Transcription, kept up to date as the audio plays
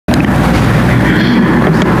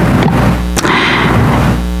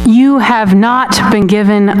have not been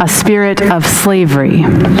given a spirit of slavery.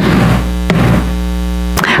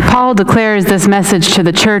 Paul declares this message to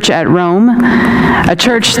the church at Rome, a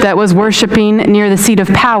church that was worshiping near the seat of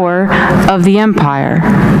power of the empire.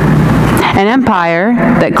 An empire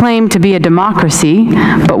that claimed to be a democracy,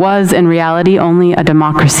 but was in reality only a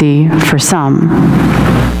democracy for some.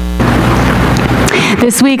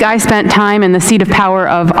 This week I spent time in the seat of power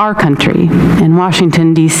of our country, in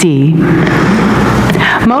Washington, D.C.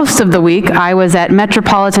 Most of the week I was at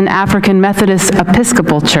Metropolitan African Methodist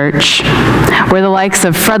Episcopal Church, where the likes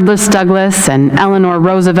of Frederick Douglass and Eleanor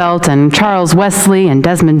Roosevelt and Charles Wesley and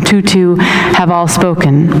Desmond Tutu have all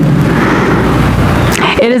spoken.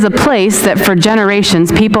 It is a place that for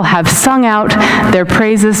generations people have sung out their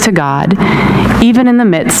praises to God, even in the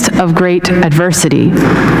midst of great adversity,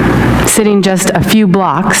 sitting just a few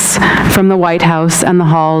blocks from the White House and the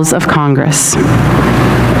halls of Congress.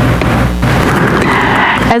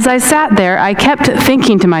 As I sat there, I kept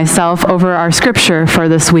thinking to myself over our scripture for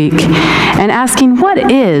this week and asking, what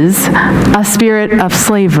is a spirit of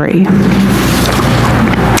slavery?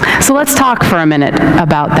 So let's talk for a minute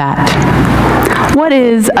about that. What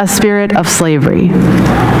is a spirit of slavery?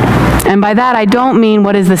 And by that, I don't mean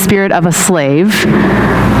what is the spirit of a slave.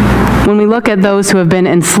 When we look at those who have been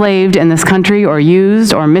enslaved in this country or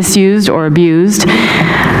used or misused or abused,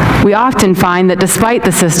 we often find that despite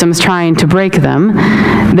the systems trying to break them,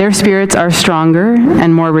 their spirits are stronger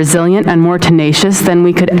and more resilient and more tenacious than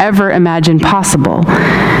we could ever imagine possible,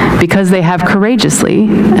 because they have courageously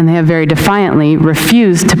and they have very defiantly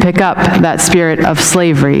refused to pick up that spirit of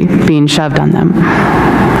slavery being shoved on them.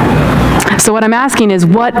 So what I'm asking is,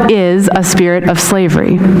 what is a spirit of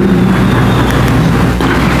slavery?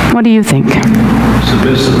 What do you think?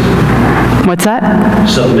 Submissive. What's that?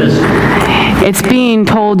 Submissive. It's being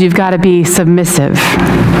told you've got to be submissive,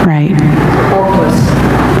 right? Hopeless.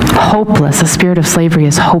 Hopeless. A spirit of slavery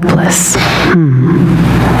is hopeless.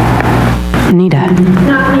 Nita.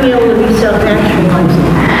 Not being able to be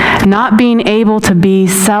self-actualizing. Not being able to be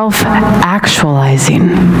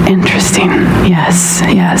self-actualizing. Interesting. Yes,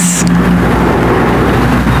 yes.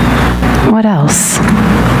 What else?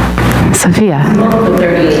 Sophia. Smoked for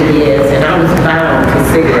 38 years, and I was bound to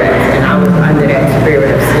cigarettes, and I was under that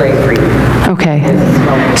spirit of slavery. Okay.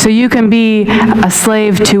 So you can be a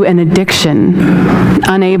slave to an addiction,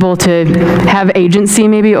 unable to have agency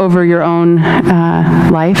maybe over your own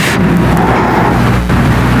life.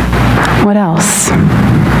 What else?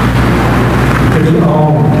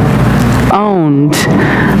 Owned.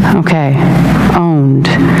 Okay. Owned.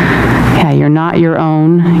 Yeah, you're not your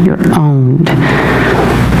own, you're owned.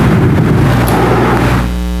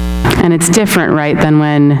 And it's different, right, than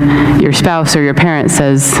when your spouse or your parent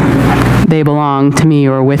says they belong to me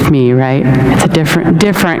or with me, right? It's a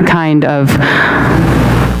different kind of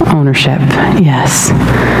ownership. Yes.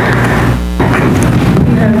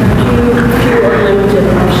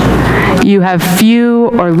 You have few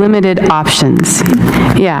or limited options.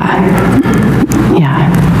 Yeah. Yeah.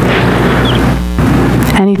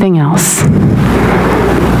 Anything else?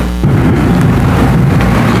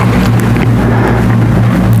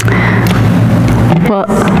 Well,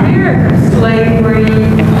 spirit of slavery,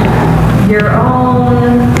 your own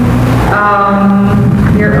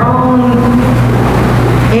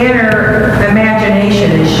inner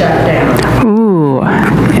imagination is shut down. Ooh,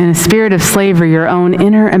 in a spirit of slavery, your own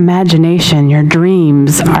inner imagination, your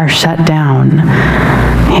dreams are shut down.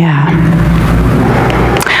 Yeah.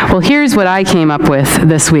 Well, here's what I came up with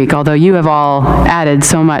this week, although you have all added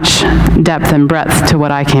so much depth and breadth to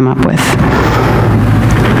what I came up with.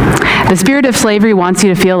 The spirit of slavery wants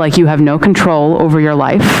you to feel like you have no control over your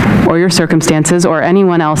life or your circumstances or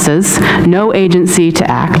anyone else's, no agency to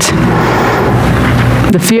act.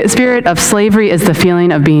 The spirit of slavery is the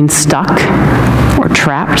feeling of being stuck or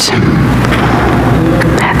trapped.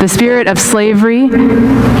 The spirit of slavery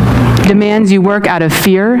demands you work out of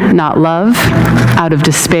fear, not love, out of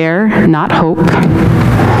despair, not hope.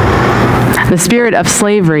 The spirit of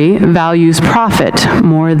slavery values profit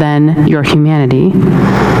more than your humanity.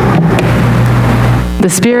 The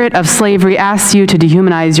spirit of slavery asks you to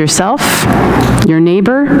dehumanize yourself, your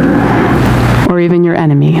neighbor, or even your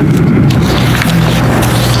enemy.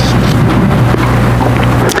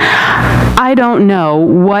 I don't know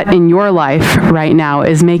what in your life right now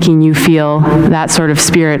is making you feel that sort of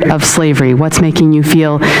spirit of slavery. What's making you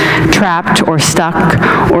feel trapped or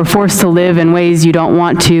stuck or forced to live in ways you don't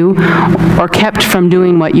want to or kept from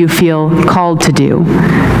doing what you feel called to do.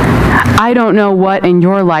 I don't know what in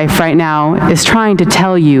your life right now is trying to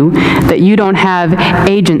tell you that you don't have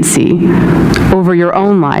agency over your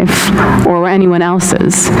own life or anyone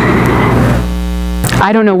else's.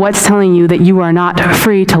 I don't know what's telling you that you are not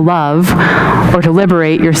free to love or to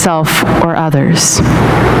liberate yourself or others.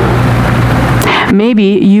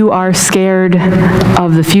 Maybe you are scared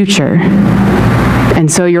of the future,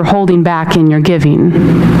 and so you're holding back in your giving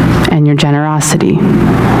and your generosity.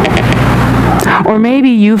 Or maybe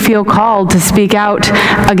you feel called to speak out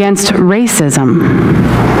against racism,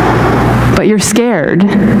 but you're scared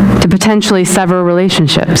to potentially sever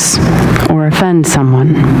relationships or offend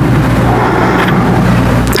someone.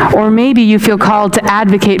 Or maybe you feel called to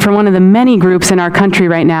advocate for one of the many groups in our country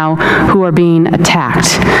right now who are being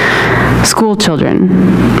attacked. School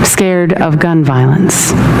children, scared of gun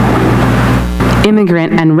violence.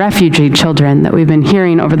 Immigrant and refugee children that we've been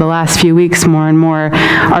hearing over the last few weeks more and more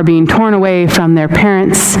are being torn away from their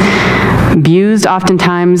parents, abused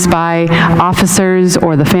oftentimes by officers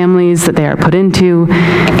or the families that they are put into,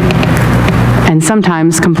 and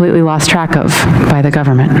sometimes completely lost track of by the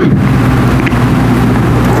government.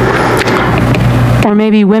 Or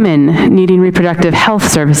maybe women needing reproductive health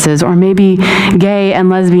services, or maybe gay and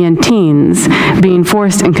lesbian teens being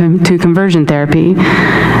forced into conversion therapy.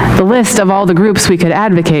 The list of all the groups we could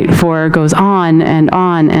advocate for goes on and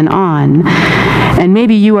on and on. And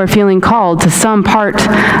maybe you are feeling called to some part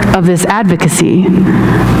of this advocacy,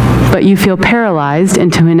 but you feel paralyzed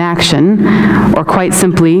into inaction, or quite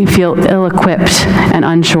simply feel ill-equipped and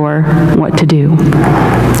unsure what to do.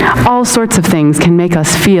 All sorts of things can make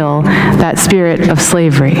us feel that spirit of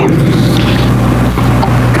slavery.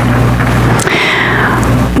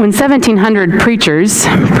 When 1,700 preachers,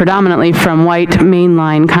 predominantly from white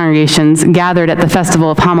mainline congregations, gathered at the Festival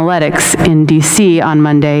of Homiletics in D.C. on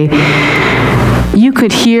Monday, you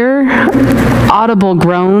could hear audible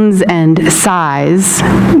groans and sighs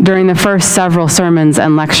during the first several sermons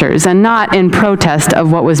and lectures, and not in protest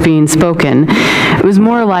of what was being spoken. It was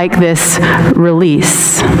more like this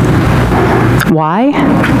release. Why?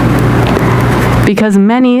 Because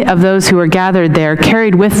many of those who were gathered there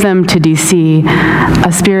carried with them to D.C.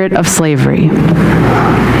 a spirit of slavery.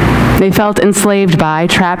 They felt enslaved by,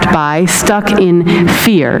 trapped by, stuck in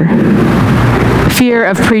fear. Fear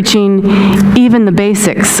of preaching even the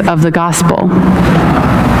basics of the gospel,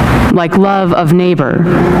 like love of neighbor,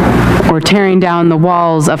 or tearing down the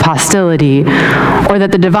walls of hostility, or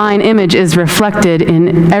that the divine image is reflected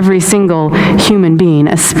in every single human being,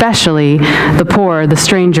 especially the poor, the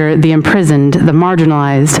stranger, the imprisoned, the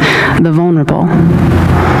marginalized, the vulnerable.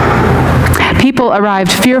 People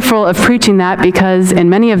arrived fearful of preaching that because in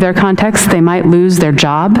many of their contexts they might lose their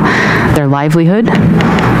job, their livelihood,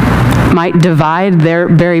 might divide their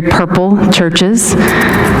very purple churches,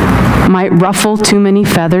 might ruffle too many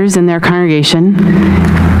feathers in their congregation,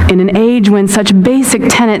 in an age when such basic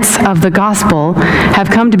tenets of the gospel have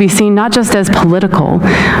come to be seen not just as political,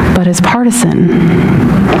 but as partisan.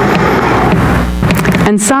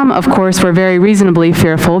 And some, of course, were very reasonably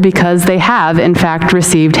fearful because they have, in fact,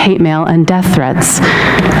 received hate mail and death threats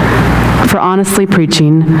for honestly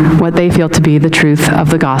preaching what they feel to be the truth of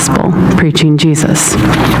the gospel, preaching Jesus.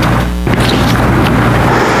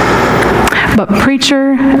 But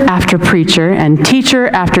preacher after preacher and teacher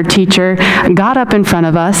after teacher got up in front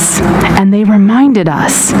of us and they reminded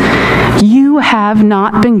us, you have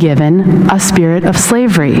not been given a spirit of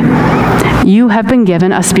slavery. You have been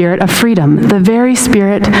given a spirit of freedom, the very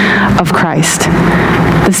spirit of Christ,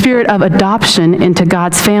 the spirit of adoption into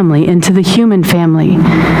God's family, into the human family.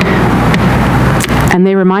 And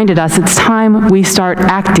they reminded us it's time we start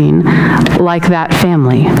acting like that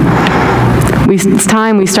family. It's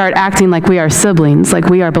time we start acting like we are siblings, like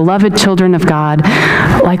we are beloved children of God,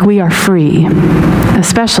 like we are free,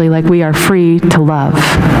 especially like we are free to love.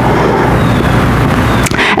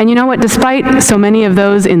 And you know what? Despite so many of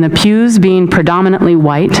those in the pews being predominantly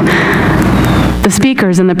white, the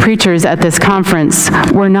speakers and the preachers at this conference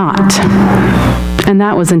were not. And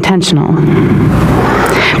that was intentional.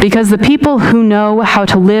 Because the people who know how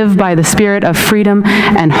to live by the spirit of freedom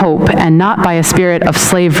and hope and not by a spirit of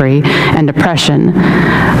slavery and oppression,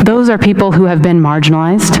 those are people who have been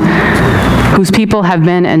marginalized, whose people have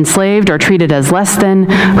been enslaved or treated as less than,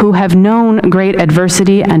 who have known great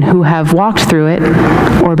adversity and who have walked through it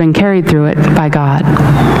or been carried through it by God.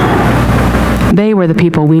 They were the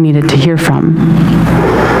people we needed to hear from.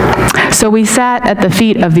 So we sat at the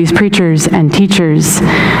feet of these preachers and teachers,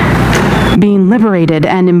 being liberated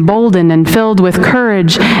and emboldened and filled with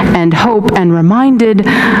courage and hope and reminded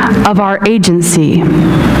of our agency.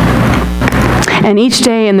 And each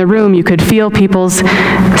day in the room you could feel people's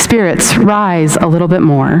spirits rise a little bit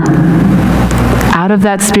more out of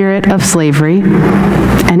that spirit of slavery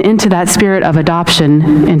and into that spirit of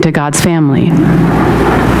adoption into God's family.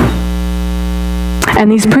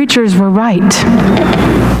 And these preachers were right.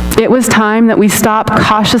 It was time that we stop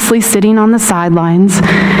cautiously sitting on the sidelines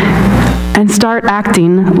and start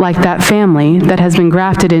acting like that family that has been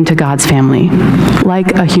grafted into God's family,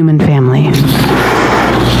 like a human family.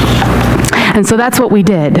 And so that's what we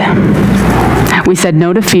did. We said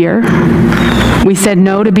no to fear. We said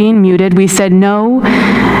no to being muted. We said no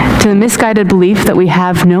to the misguided belief that we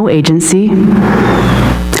have no agency.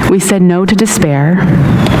 We said no to despair.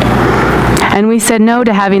 And we said no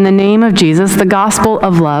to having the name of Jesus, the gospel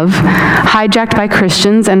of love, hijacked by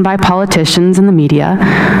Christians and by politicians and the media,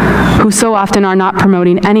 who so often are not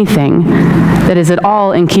promoting anything that is at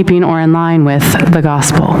all in keeping or in line with the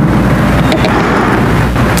gospel.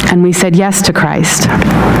 And we said yes to Christ.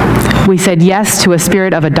 We said yes to a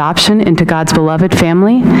spirit of adoption into God's beloved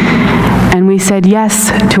family. And we said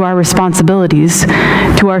yes to our responsibilities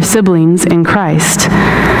to our siblings in Christ,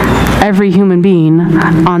 every human being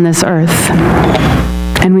on this earth.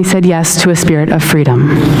 And we said yes to a spirit of freedom.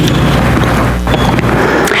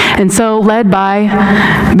 And so, led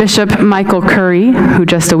by Bishop Michael Curry, who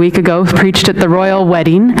just a week ago preached at the royal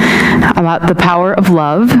wedding about the power of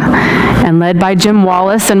love, and led by Jim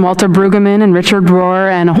Wallace and Walter Brueggemann and Richard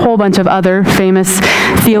Rohr and a whole bunch of other famous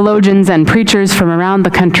theologians and preachers from around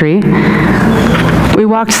the country, we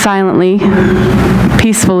walked silently,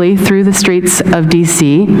 peacefully through the streets of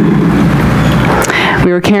D.C.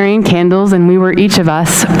 We were carrying candles, and we were each of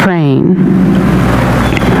us praying.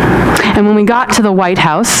 And when we got to the White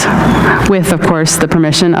House, with, of course, the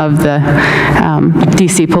permission of the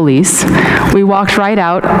D.C. police, we walked right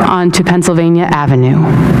out onto Pennsylvania Avenue.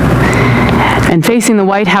 And facing the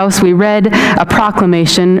White House, we read a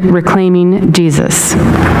proclamation reclaiming Jesus.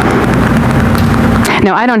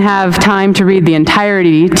 Now, I don't have time to read the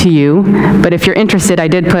entirety to you, but if you're interested, I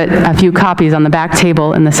did put a few copies on the back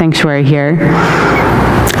table in the sanctuary here.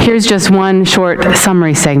 Here's just one short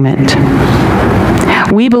summary segment.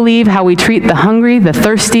 We believe how we treat the hungry, the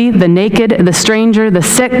thirsty, the naked, the stranger, the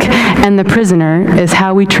sick, and the prisoner is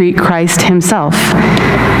how we treat Christ himself.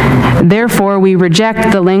 Therefore, we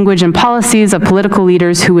reject the language and policies of political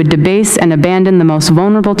leaders who would debase and abandon the most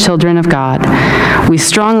vulnerable children of God. We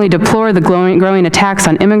strongly deplore the growing attacks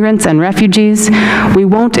on immigrants and refugees. We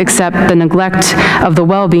won't accept the neglect of the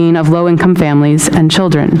well-being of low-income families and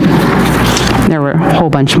children. There were a whole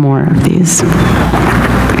bunch more of these.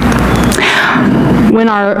 When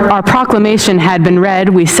our proclamation had been read,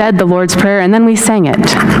 we said the Lord's Prayer, and then we sang it,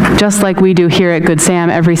 just like we do here at Good Sam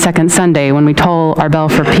every second Sunday when we toll our bell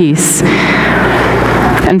for peace.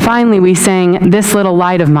 And finally, we sang This Little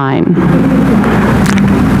Light of Mine,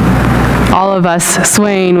 all of us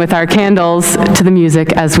swaying with our candles to the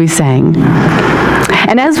music as we sang.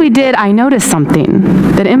 And as we did, I noticed something,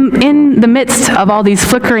 that in the midst of all these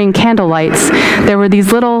flickering candle lights, there were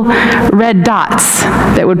these little red dots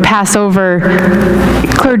that would pass over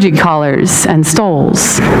clergy collars and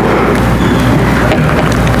stoles.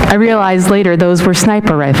 I realized later those were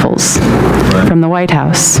sniper rifles from the White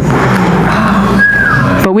House.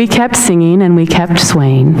 But we kept singing and we kept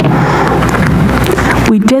swaying.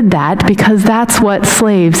 We did that because that's what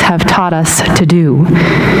slaves have taught us to do.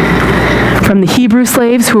 From the Hebrew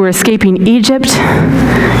slaves who were escaping Egypt,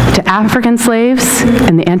 to African slaves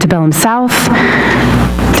in the antebellum South,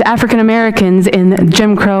 to African Americans in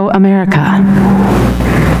Jim Crow America.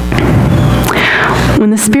 When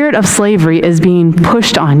the spirit of slavery is being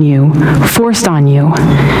pushed on you, forced on you,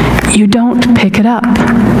 you don't pick it up.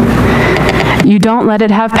 You don't let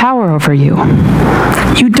it have power over you.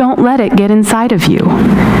 You don't let it get inside of you.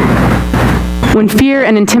 When fear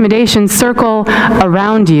and intimidation circle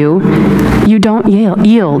around you, you don't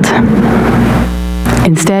yield.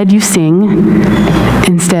 Instead, you sing.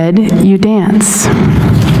 Instead, you dance.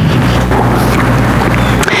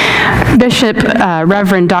 Bishop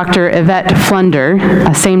Reverend Dr. Yvette Flunder,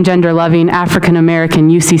 a same-gender-loving African-American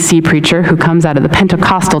UCC preacher who comes out of the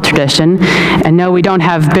Pentecostal tradition, and no, we don't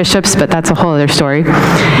have bishops, but that's a whole other story.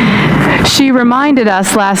 She reminded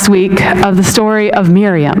us last week of the story of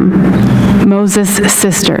Miriam, Moses'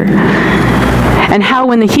 sister, and how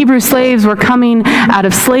when the Hebrew slaves were coming out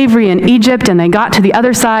of slavery in Egypt and they got to the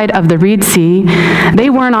other side of the Red Sea, they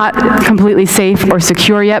were not completely safe or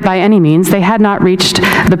secure yet by any means. They had not reached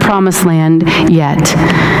the promised land yet.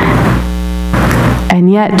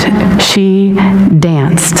 And yet she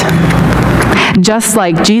danced. Just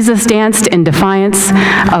like Jesus danced in defiance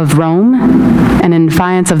of Rome and in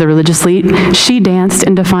defiance of the religious elite, she danced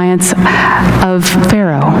in defiance of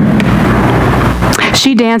Pharaoh.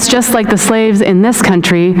 She danced just like the slaves in this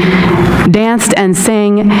country danced and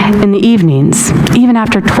sang in the evenings, even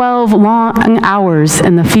after 12 long hours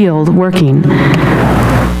in the field working.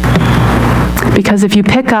 Because if you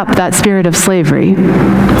pick up that spirit of slavery,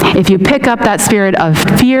 if you pick up that spirit of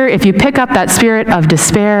fear, if you pick up that spirit of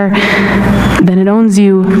despair, then it owns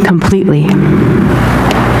you completely.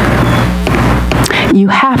 You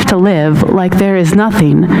have to live like there is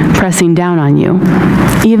nothing pressing down on you,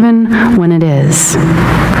 even when it is.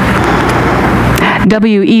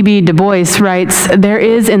 W.E.B. Du Bois writes, "There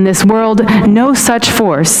is in this world no such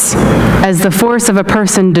force as the force of a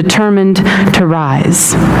person determined to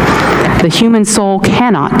rise. The human soul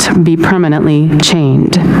cannot be permanently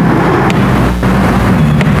chained."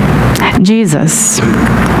 Jesus,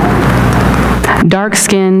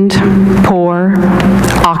 dark-skinned, poor,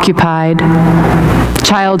 occupied,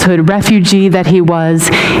 childhood refugee that he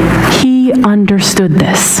was, he understood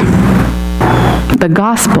this. The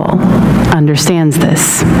gospel understands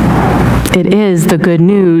this. It is the good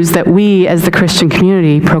news that we as the Christian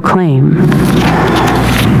community proclaim.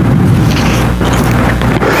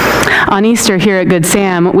 On Easter here at Good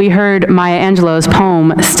Sam, we heard Maya Angelou's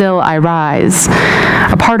poem, "Still I Rise,"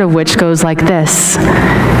 a part of which goes like this.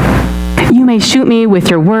 "You may shoot me with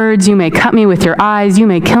your words, you may cut me with your eyes, you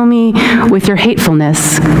may kill me with your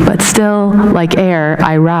hatefulness, but still, like air,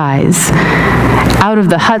 I rise. Out of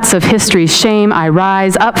the huts of history's shame, I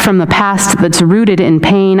rise. Up from the past that's rooted in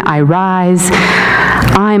pain, I rise.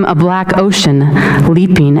 I'm a black ocean,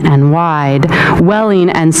 leaping and wide, welling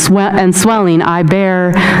and swelling, I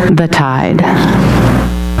bear the tide."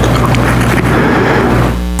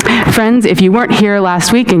 Friends, if you weren't here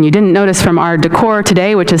last week and you didn't notice from our decor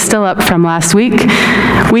today, which is still up from last week,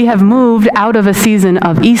 we have moved out of a season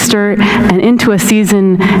of Easter and into a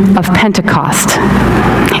season of Pentecost.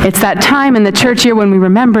 It's that time in the church year when we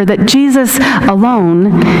remember that Jesus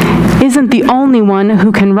alone isn't the only one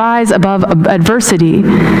who can rise above adversity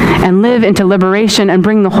and live into liberation and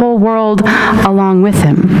bring the whole world along with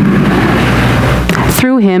him.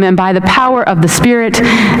 Through him and by the power of the Spirit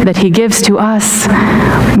that he gives to us,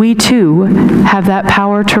 we too have that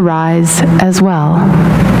power to rise as well.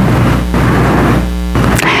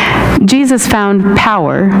 Jesus found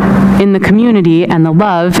power in the community and the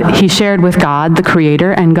love he shared with God, the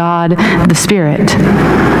Creator, and God, the Spirit.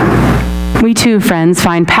 We too, friends,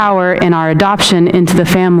 find power in our adoption into the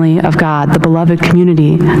family of God, the beloved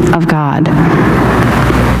community of God.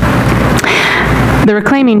 The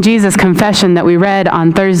Reclaiming Jesus confession that we read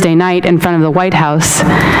on Thursday night in front of the White House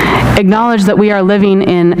acknowledged that we are living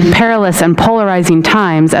in perilous and polarizing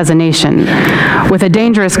times as a nation, with a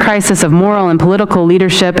dangerous crisis of moral and political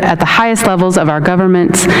leadership at the highest levels of our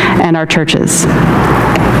governments and our churches.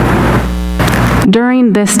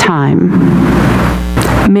 During this time,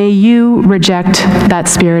 may you reject that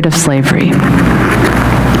spirit of slavery.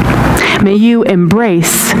 May you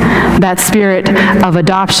embrace that spirit of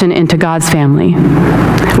adoption into God's family,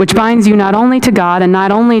 which binds you not only to God and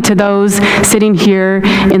not only to those sitting here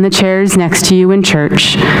in the chairs next to you in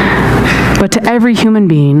church, but to every human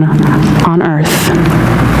being on earth.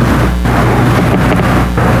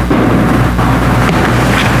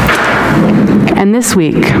 And this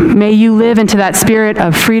week, may you live into that spirit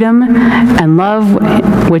of freedom and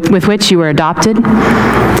love with which you were adopted.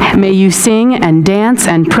 May you sing and dance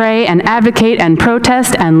and pray and advocate and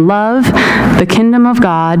protest and love the kingdom of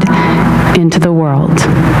God into the world.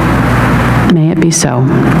 May it be so.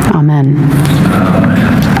 Amen.